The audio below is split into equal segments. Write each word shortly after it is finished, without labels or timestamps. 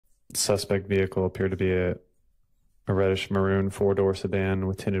suspect vehicle appeared to be a reddish maroon four-door sedan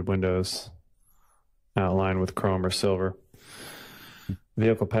with tinted windows outlined with chrome or silver. The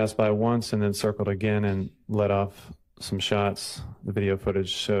vehicle passed by once and then circled again and let off some shots. The video footage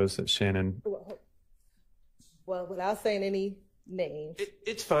shows that Shannon... Well, without saying any names.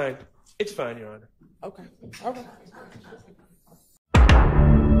 It's fine. It's fine, Your Honor. Okay. All right.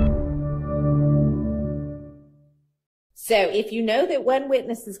 So if you know that one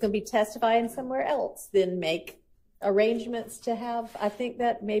witness is going to be testifying somewhere else, then make arrangements to have, I think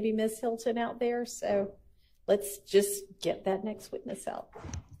that maybe Ms. Hilton out there. So let's just get that next witness out.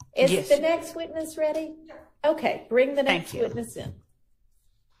 Is the next witness ready? Okay, bring the next witness in.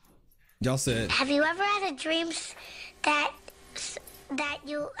 Y'all said. Have you ever had a dream that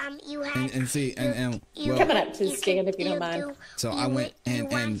you had and see and well, coming up to stand if you don't mind. So I went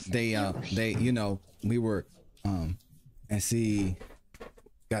and they you know we were and see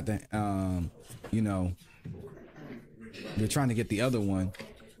got the you know we're trying to get the other one,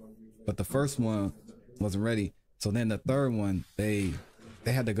 but the first one wasn't ready. So then the third one they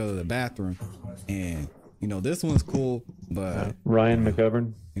had to go to the bathroom, and you know this one's cool, but Ryan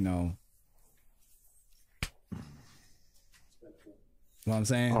McGovern, you know. What I'm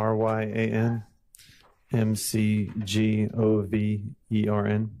saying? RYAN MCGOVERN.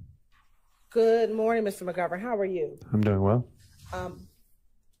 Good morning, Mr. McGovern. How are you? I'm doing well.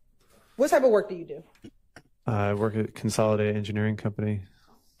 What type of work do you do? I work at Consolidated Engineering Company.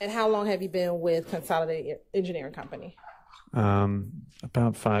 And how long have you been with Consolidated Engineering Company?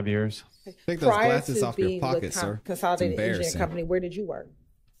 About 5 years. Take those glasses off your pocket, sir. Consolidated Engineering Company, where did you work?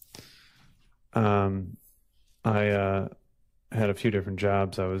 I had a few different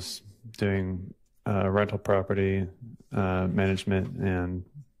jobs. I was doing rental property management and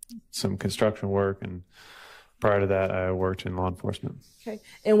some construction work, and prior to that I worked in law enforcement. Okay.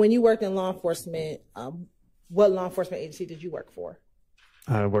 And when you worked in law enforcement, what law enforcement agency did you work for?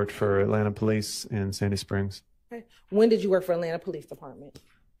 I worked for Atlanta Police in Sandy Springs. Okay. When did you work for Atlanta Police Department?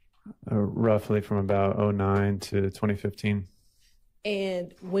 Roughly from about 2009 to 2015.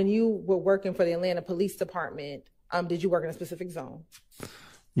 And when you were working for the Atlanta Police Department, did you work in a specific zone?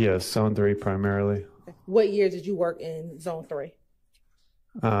 Yes, Zone 3 primarily. What year did you work in Zone 3?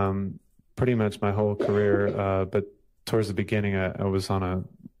 Pretty much my whole career, but towards the beginning I was on a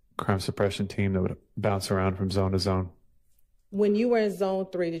crime suppression team that would bounce around from zone to zone. When you were in Zone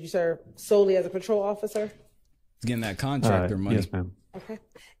 3, did you serve solely as a patrol officer? Getting that contractor money. Yes, ma'am. Okay.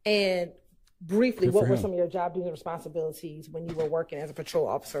 And briefly, what were some of your job duties and responsibilities when you were working as a patrol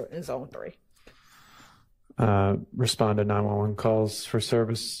officer in Zone 3? Respond to 911 calls for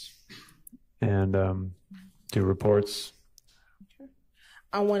service and do reports. Okay.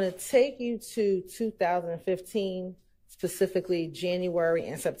 I want to take you to 2015, specifically January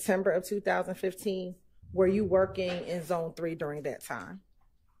and September of 2015. Were you working in Zone 3 during that time?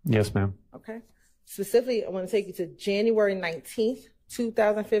 Yes, ma'am. Okay. Specifically, I want to take you to January 19th,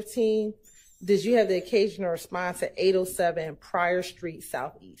 2015. Did you have the occasion to respond to 807 Pryor Street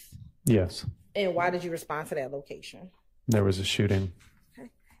Southeast? Yes. And why did you respond to that location? There was a shooting. Okay.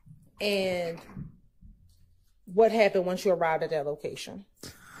 And what happened once you arrived at that location?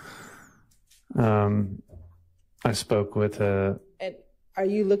 I spoke with And are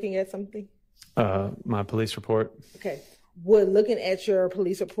you looking at something? my police report. Okay. Would looking at your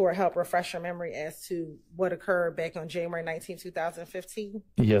police report help refresh your memory as to what occurred back on January 19, 2015?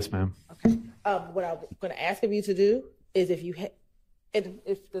 Yes, ma'am. Okay. What I'm going to ask of you to do is if you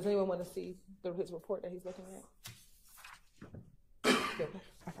if does anyone want to see his report that he's looking at? Okay.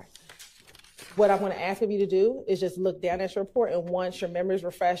 What I'm going to ask of you to do is just look down at your report, and once your memory is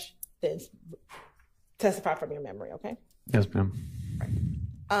refreshed, then testify from your memory, okay? Yes, ma'am.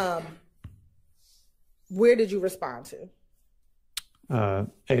 Where did you respond to?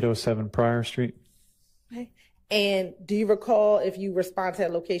 807 Pryor Street. Okay. And do you recall if you responded to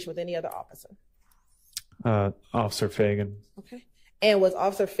that location with any other officer? Officer Fagan. Okay. And was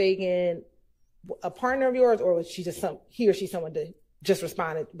Officer Fagan a partner of yours, or was she just he or she someone that just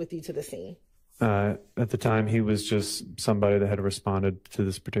responded with you to the scene? At the time, he was just somebody that had responded to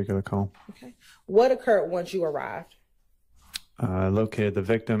this particular call. Okay. What occurred once you arrived? I located the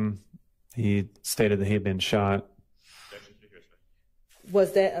victim. He stated that he had been shot.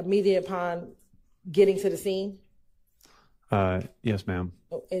 Was that immediate upon getting to the scene? Yes, ma'am.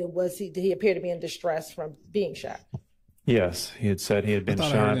 And did he appear to be in distress from being shot? Yes, he had said he had been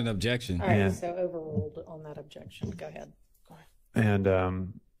shot. I heard an objection. All right, so overruled on that objection. Go ahead.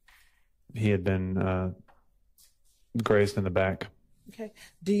 And he had been grazed in the back. Okay.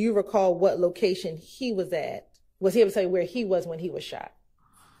 Do you recall what location he was at? Was he able to tell you where he was when he was shot?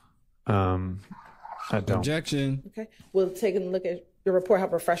 I don't. Objection. Okay. We'll take a look at your report,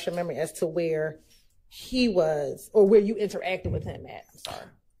 help refresh your memory as to where he was or where you interacted with him at. I'm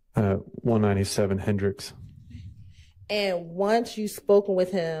sorry. 197 Hendricks. And once you spoken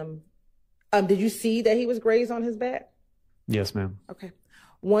with him, did you see that he was grazed on his back? Yes, ma'am. Okay.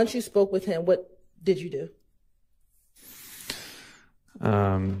 Once you spoke with him, what did you do?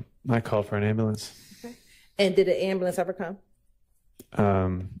 I called for an ambulance. Okay. And did the ambulance ever come?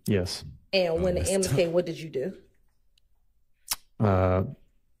 Yes. And when the ambulance came, what did you do?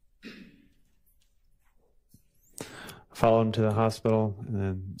 Followed him to the hospital and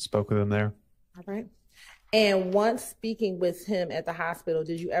then spoke with him there. All right. And once speaking with him at the hospital,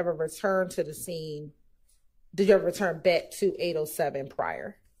 did you ever return to the scene? Did you ever return back to 807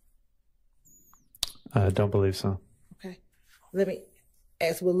 prior? I don't believe so. Okay. Let me,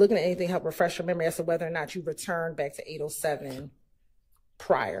 as we're looking at anything, help refresh your memory as to whether or not you returned back to 807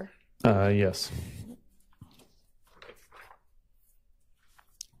 prior. Yes.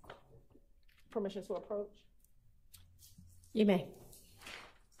 Permission to approach? You may.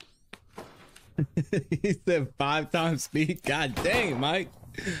 He said 5 times speed. God dang, Mike.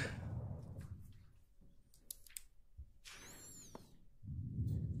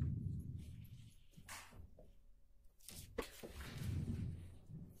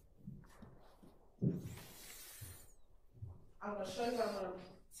 I'm going to show you what I'm going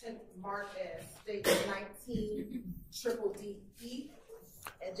to mark as state 19 triple DE.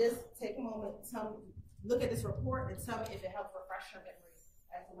 And just take a moment, look at this report and tell me if it helps refresh your memory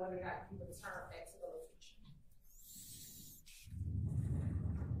as to whether or not you return back to the location.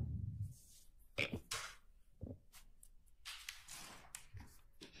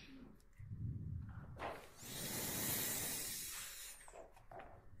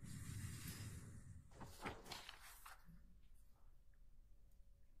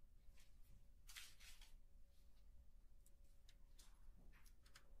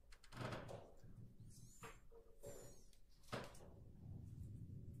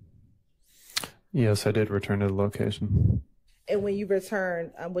 Yes, I did return to the location. And when you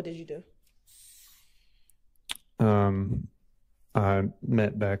returned, what did you do? I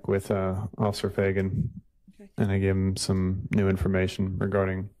met back with Officer Fagan, Okay. and I gave him some new information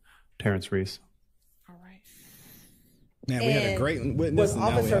regarding Terrence Reese. All right. Man, we had a And great witness. Was and now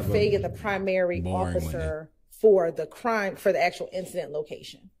we Officer have a Fagan the primary boring officer for the crime, for the actual incident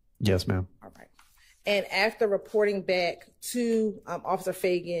location? Yes, ma'am. All right. And after reporting back to Officer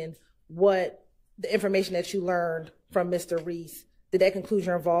Fagan, what the information that you learned from Mr. Reese, did that conclude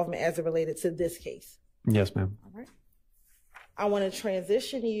your involvement as it related to this case? Yes, ma'am. All right. I want to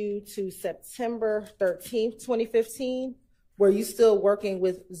transition you to September 13th, 2015. Were you still working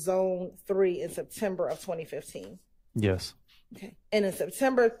with Zone 3 in September of 2015? Yes. Okay. And in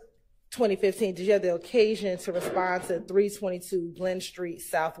September 2015, did you have the occasion to respond to 322 Glen Street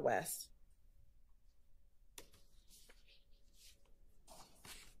Southwest?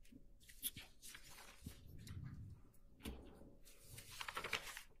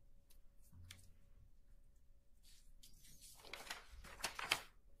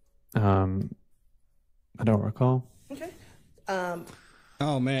 I don't recall. Okay.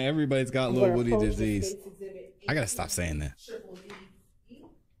 Oh man, everybody's got little Where woody approach disease. States Exhibit I gotta stop saying that. triple D.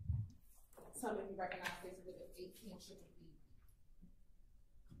 Some of you recognize this exhibit 18 triple D.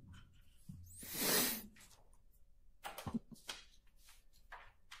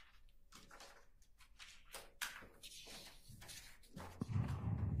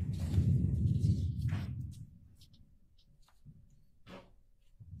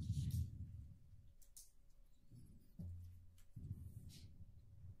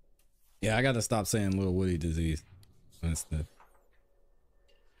 Yeah, I gotta stop saying little woody disease. When it's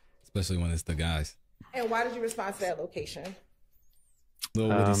especially when it's the guys. And why did you respond to that location?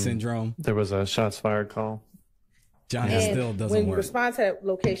 Little woody syndrome. There was a shots fired call. Johnny And still doesn't when you work. respond to that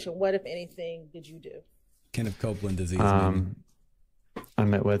location, what, if anything, did you do? Kenneth Copeland disease. Maybe. I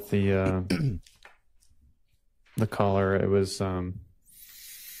met with the caller. It was there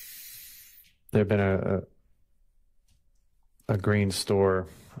had been a green store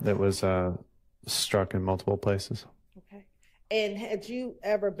that was struck in multiple places. Okay. And had you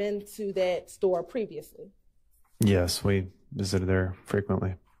ever been to that store previously? Yes, we visited there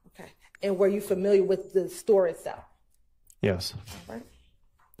frequently. Okay. And were you familiar with the store itself? Yes. All right.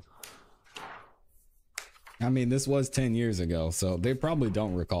 I mean, this was 10 years ago, so they probably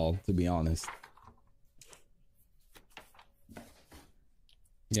don't recall, to be honest.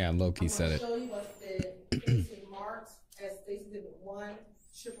 Yeah, Loki said it. I'll show you what's been marked as Stacy Exhibit 1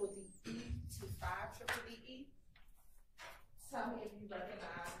 triple DE to 5 triple DE. Tell me if you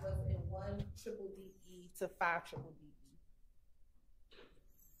recognize what's in triple DE to 5 triple DE.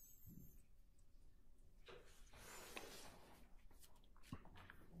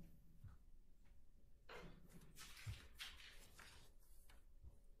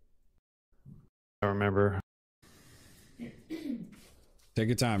 I remember. Take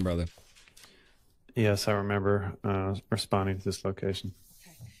your time, brother. Yes, I remember responding to this location.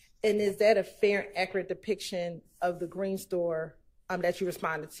 And is that a fair and accurate depiction of the green store that you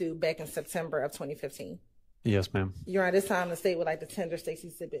responded to back in September of 2015? Yes, ma'am. Your Honor, this time the state would like to tender State's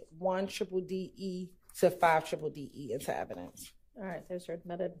Exhibit 1 triple DE to 5 triple DE into evidence. All right, those are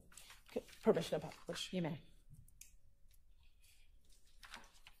admitted. Okay, permission to publish. You may.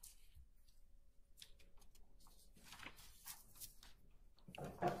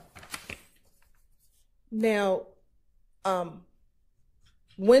 Now,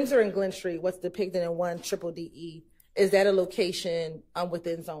 Windsor and Glen Street, what's depicted in 1 triple DE, is that a location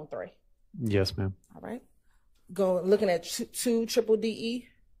within Zone 3? Yes, ma'am. All right. Looking at 2 triple DE,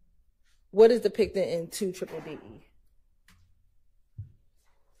 what is depicted in 2 triple DE?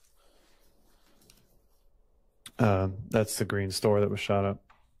 That's the green store that was shot up.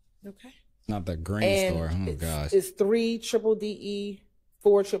 Okay. Not the green And store. Oh gosh. It's 3 triple DE,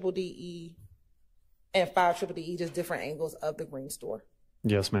 4 triple DE, and 5 triple DE, just different angles of the green store.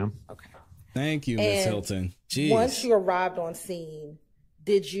 Yes, ma'am. Okay. Thank you, Miss And Hilton. Jeez. once you arrived on scene,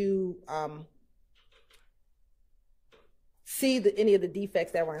 did you see any of the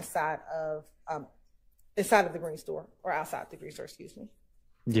defects that were inside of the green store or outside the green store? Excuse me.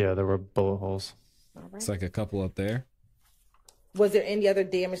 Yeah, there were bullet holes. All right. It's like a couple up there. Was there any other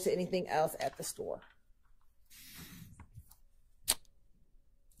damage to anything else at the store?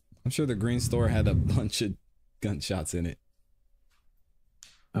 I'm sure the green store had a bunch of gunshots in it.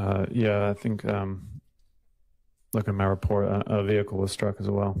 Yeah, I think looking at my report, a vehicle was struck as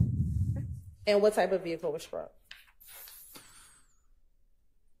well. And what type of vehicle was struck?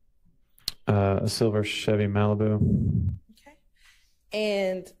 A silver Chevy Malibu. Okay.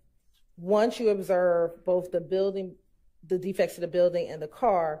 And once you observe both the building, the defects to the building and the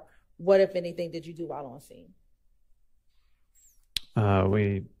car, what, if anything, did you do while on scene?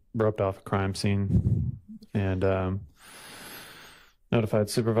 We roped off a crime scene and notified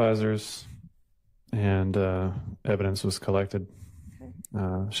supervisors, and evidence was collected.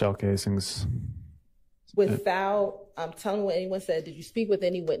 Okay. Shell casings. Without telling me what anyone said, did you speak with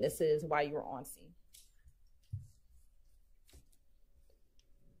any witnesses while you were on scene?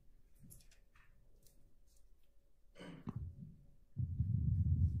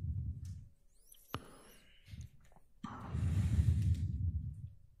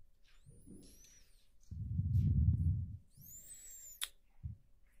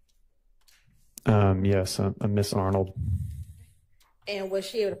 Yes, a Miss Arnold. And was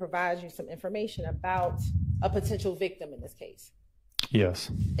she able to provide you some information about a potential victim in this case? Yes.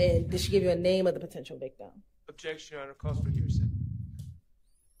 And did she give you a name of the potential victim? Objection, Your Honor. Calls for hearsay.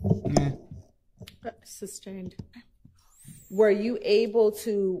 Sustained. Were you able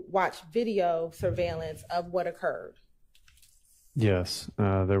to watch video surveillance of what occurred? Yes,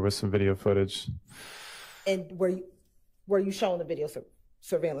 there was some video footage. And were you shown the video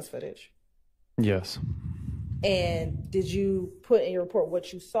surveillance footage? Yes. And did you put in your report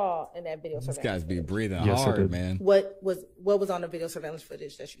what you saw in that video surveillance? These guys be breathing Yes, I hard, did. man. What was on the video surveillance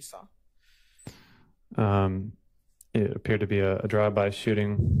footage that you saw? It appeared to be a drive-by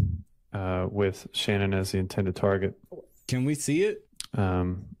shooting with Shannon as the intended target. Can we see it?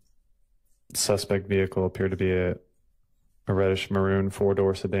 Suspect vehicle appeared to be a reddish maroon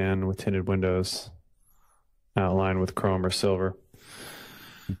 4-door sedan with tinted windows outlined with chrome or silver.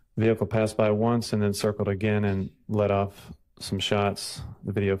 Vehicle passed by once and then circled again and let off some shots.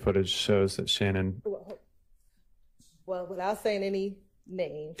 The video footage shows that Shannon... Well, without saying any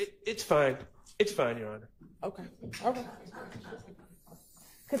names. It's fine. It's fine, Your Honor. Okay. Okay.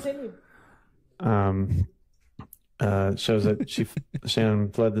 Continue. Shows that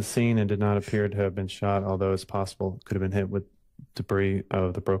Shannon fled the scene and did not appear to have been shot, although it's possible could have been hit with debris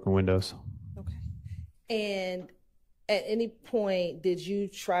of the broken windows. Okay. And at any point, did you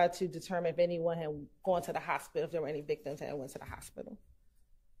try to determine if anyone had gone to the hospital, if there were any victims that went to the hospital?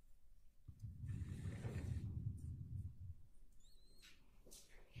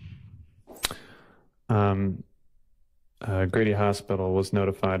 Grady Hospital was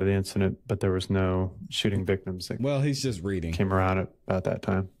notified of the incident, but there was no shooting victims that Well, he's just reading. came around at about that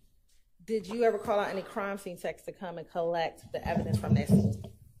time. Did you ever call out any crime scene techs to come and collect the evidence from that scene?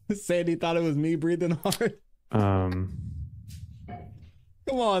 Sandy thought it was me breathing hard. Um,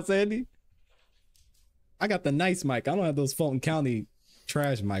 Come on, Sandy. I got the nice mic. I don't have those Fulton County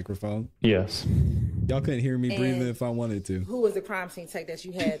trash microphone. Yes. Y'all couldn't hear me breathing And if I wanted to. Who was the crime scene tech that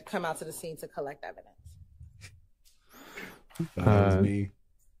you had come out to the scene to collect evidence? That was me.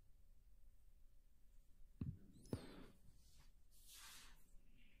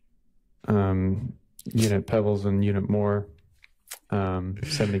 Unit Pebbles and Unit Moore,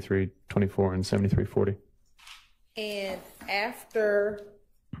 7324 and 7340. And after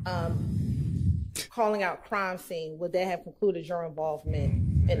calling out crime scene, would that have concluded your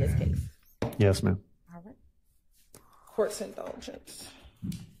involvement in this case? Yes, ma'am. All right. Court's indulgence.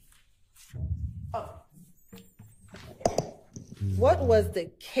 Oh. What was the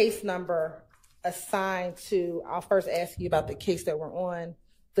case number assigned to, I'll first ask you about the case that we're on,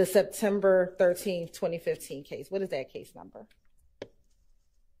 the September 13th, 2015 case. What is that case number?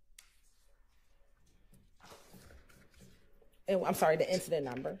 And I'm sorry, the incident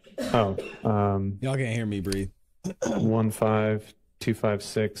number. Oh, Y'all can't hear me breathe.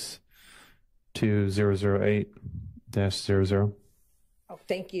 15256-2008-00. Oh,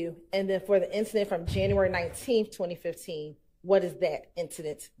 thank you. And then for the incident from January 19th, 2015, what is that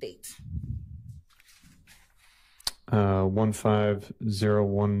incident date?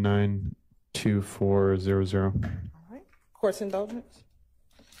 150192400. All right. Court's indulgence.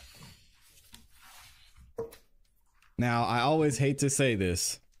 Now, I always hate to say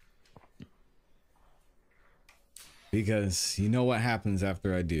this because you know what happens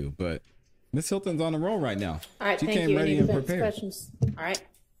after I do, but Miss Hilton's on the roll right now. All right, she thank came you. ready Any and defense prepared. questions? All right.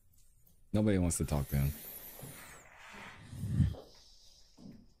 Nobody wants to talk to him.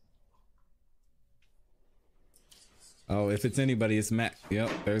 Oh, if it's anybody, it's Max. Yep,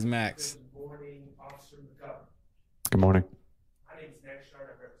 there's Max. Good morning, Officer McGovern. Good morning. My name is Max Shard.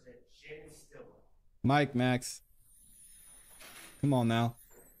 I represent Shannon Stillwell. Mike, Max. Come on now.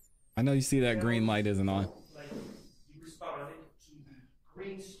 I know you see that green light isn't on. Like, you responded to the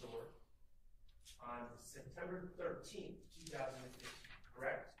Green Store on September 13th, 2015,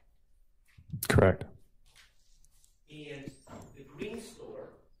 correct? Correct. And the Green Store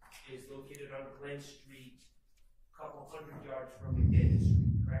is located on Glen Street, a couple hundred yards from McDaniel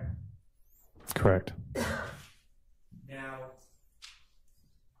Street, correct? Correct. Now,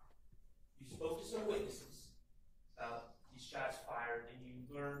 you spoke to some witnesses about these shots fired, and you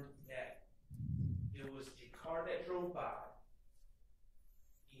learned that it was a car that drove by,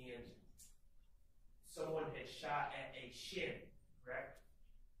 and someone had shot at a Shannon, correct?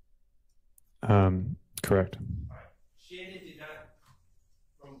 Correct. All right. Shannon did not,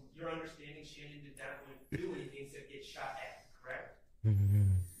 from your understanding, Shannon did not do anything to get shot at, correct?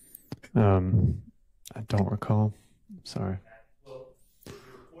 I don't recall. Sorry. Well, does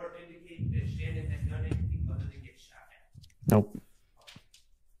your report indicate that Shannon had done anything other than get shot at? Nope.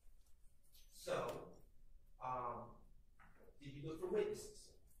 So, did you look for witnesses?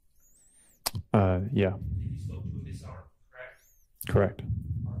 Yeah. And you spoke to a disarmed, correct? Correct.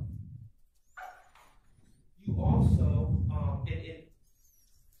 You also, and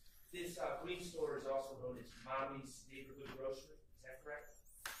this Green Store is also known as Mommy's Neighborhood Grocery. Is that correct?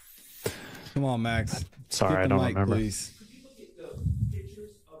 Come on, Max. Sorry, Get I the don't mic, remember. please. Could you look at the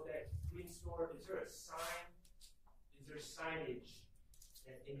pictures of that Green Store? Is there a sign? Is there signage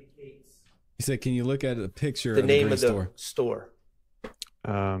that indicates He said, "Can you look at a picture the of name the of green the store?" store?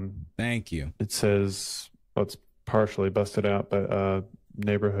 Thank you. It says, well, it's partially busted out, but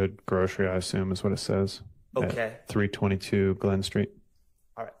neighborhood grocery, I assume, is what it says. Okay. At 322 Glen Street.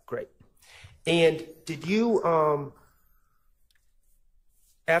 All right, great. And did you,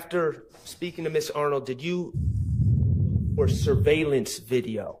 after speaking to Miss Arnold, did you look for surveillance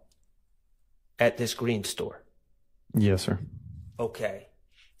video at this Green Store? Yes, sir. Okay.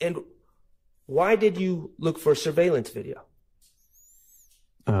 And why did you look for surveillance video?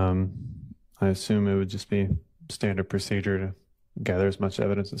 I assume it would just be standard procedure to gather as much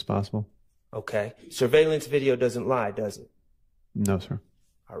evidence as possible. Okay. Surveillance video doesn't lie, does it? No, sir.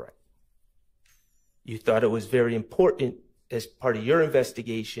 All right. You thought it was very important as part of your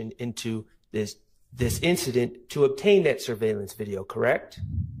investigation into this incident to obtain that surveillance video, correct?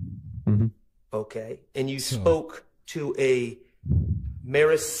 Mm-hmm. Okay. And you spoke to a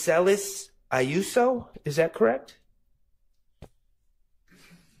Maricelis Ayuso, is that correct?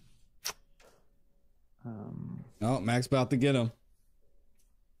 Oh, Max about to get him.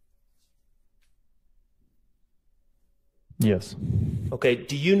 Yes. Okay.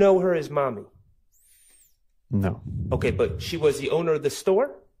 Do you know her as Mommy? No. Okay, but she was the owner of the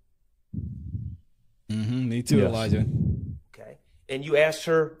store? Mm-hmm. Me too, Yes. Elijah. Okay. And you asked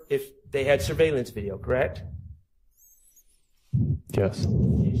her if they had surveillance video, correct? Yes.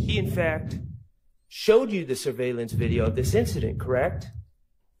 She, in fact, showed you the surveillance video of this incident, correct?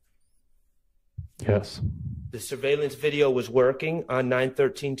 Yes. The surveillance video was working on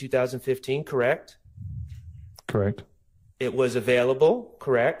 9/13/2015, correct? Correct. It was available,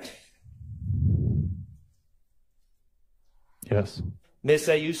 correct? Yes. Ms.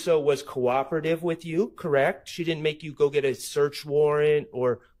 Ayuso was cooperative with you, correct? She didn't make you go get a search warrant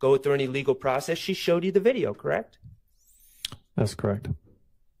or go through any legal process. She showed you the video, correct? That's correct.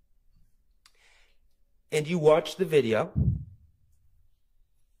 And you watched the video.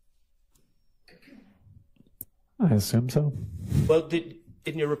 I assume so. Well,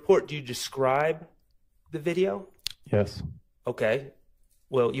 in your report, do you describe the video? Yes. Okay.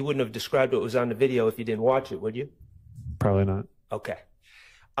 Well, you wouldn't have described what was on the video if you didn't watch it, would you? Probably not. Okay.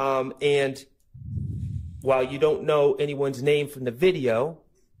 And while you don't know anyone's name from the video,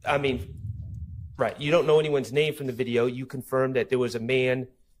 you don't know anyone's name from the video, you confirmed that there was a man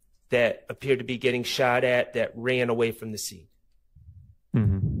that appeared to be getting shot at that ran away from the scene.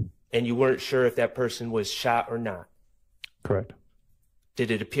 Mm-hmm. And you weren't sure if that person was shot or not. Correct. Did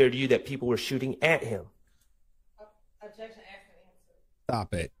it appear to you that people were shooting at him?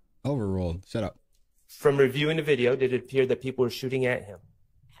 Stop it. Overruled. Shut up. From reviewing the video, did it appear that people were shooting at him?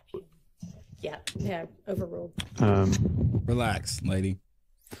 Yeah, overruled. Relax, lady.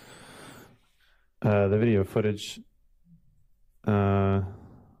 The video footage. The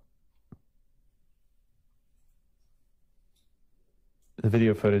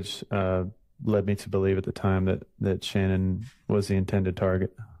video footage led me to believe at the time that Shannon was the intended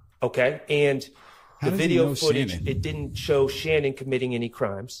target. Okay, and How the does he video know footage, Shannon? it didn't show Shannon committing any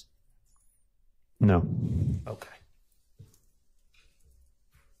crimes. No. Okay.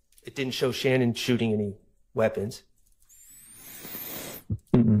 It didn't show Shannon shooting any weapons.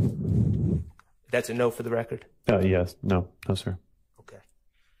 Mm-mm. That's a no for the record? Yes. No, sir. Okay.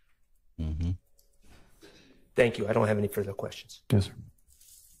 Mm-hmm. Thank you. I don't have any further questions. Yes, sir.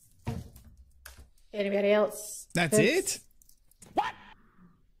 Anybody else? That's Vince? it?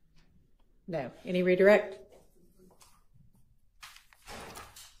 No. Any redirect?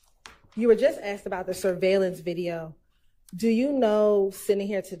 You were just asked about the surveillance video. Do you know, sitting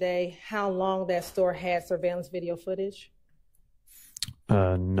here today, how long that store had surveillance video footage?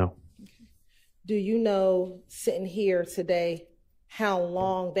 No. Do you know, sitting here today, how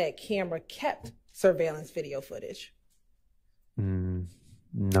long that camera kept surveillance video footage? No,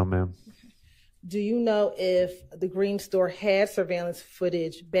 ma'am. Do you know if the Green store had surveillance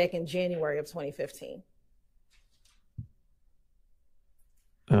footage back in January of 2015?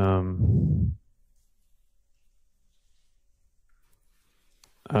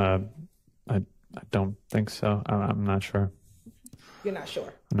 I don't think so. I'm not sure. You're not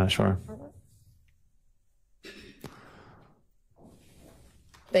sure. I'm not sure. All right.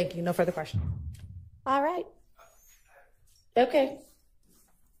 Thank you. No further questions. All right. Okay.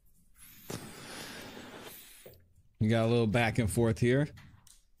 You got a little back and forth here.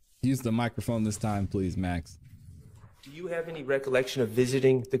 Use the microphone this time, please, Max. Do you have any recollection of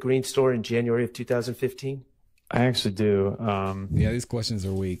visiting the Green store in January of 2015? I actually do. Yeah, these questions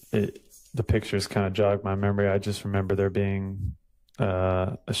are weak. The pictures kind of jogged my memory. I just remember there being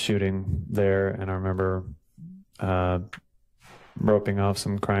a shooting there, and I remember roping off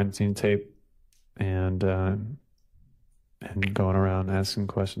some crime scene tape and going around asking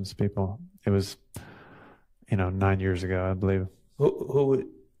questions to people. It was, 9 years ago, I believe. Who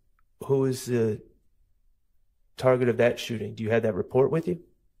was the target of that shooting? Do you have that report with you?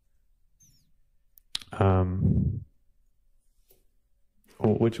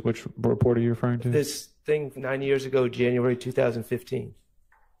 Which report are you referring to? This thing 9 years ago, January 2015.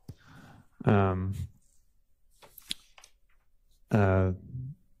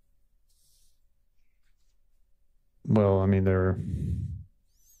 Well, I mean, they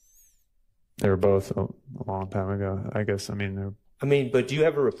were both a long time ago. I guess. I mean, but do you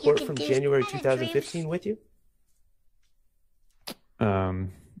have a report can from do January better, 2015 with you?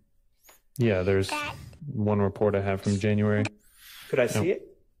 yeah. There's That one report I have from January. Could I see it?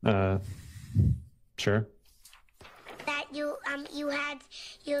 Sure. that you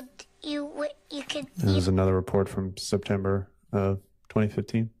could And there's another report from September of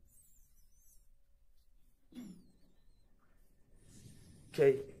 2015.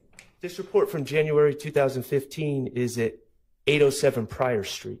 Okay. This report from January 2015 is at 807 Pryor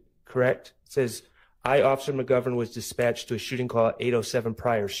Street, correct? It says, I, Officer McGovern, was dispatched to a shooting call at 807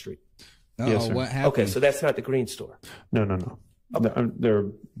 Pryor Street. Yes, sir. What happened? Okay, so that's not the Green store. No. They're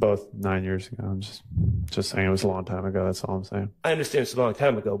both 9 years ago. I'm just saying it was a long time ago. That's all I'm saying. I understand it's a long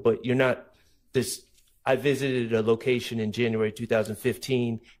time ago, but you're not this. I visited a location in January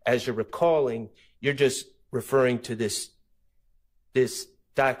 2015. As you're recalling, you're just referring to this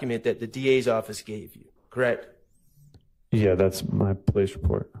document that the DA's office gave you, correct? Yeah, that's my police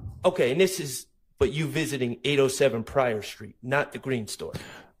report. Okay, and but you visiting 807 Pryor Street, not the Green Store.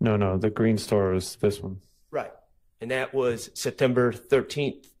 No, the green store is this one. Right. And that was September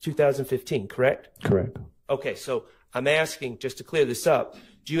 13th, 2015, correct? Correct. Okay, so I'm asking, just to clear this up,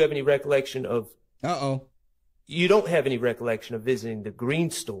 do you have any recollection of... You don't have any recollection of visiting the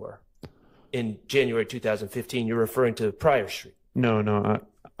Green Store in January 2015. You're referring to Pryor Street. No,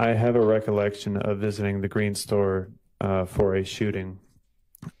 I have a recollection of visiting the green store for a shooting,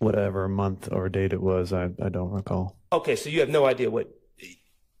 whatever month or date it was. I don't recall. Okay, so you have no idea what...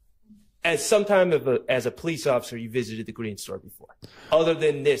 as a police officer, you visited the Green Store before, other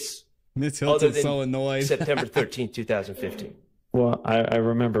than this. Miss Hilton's so annoyed. September 13th, 2015. Well, I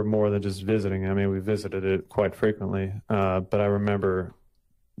remember more than just visiting. I mean, we visited it quite frequently, but I remember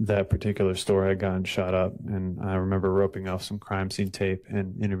that particular store had gotten shot up, and I remember roping off some crime scene tape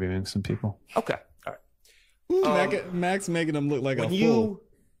and interviewing some people. Okay, all right. Ooh, Max making him look like a fool.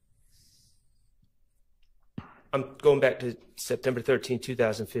 I'm going back to September 13th,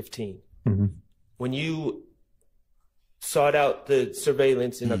 2015. Mm-hmm. When you sought out the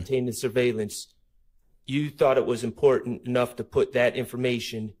surveillance and obtained the surveillance, you thought it was important enough to put that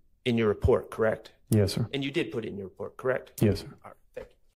information in your report, correct? Yes, sir. And you did put it in your report, correct? Yes, sir. All right.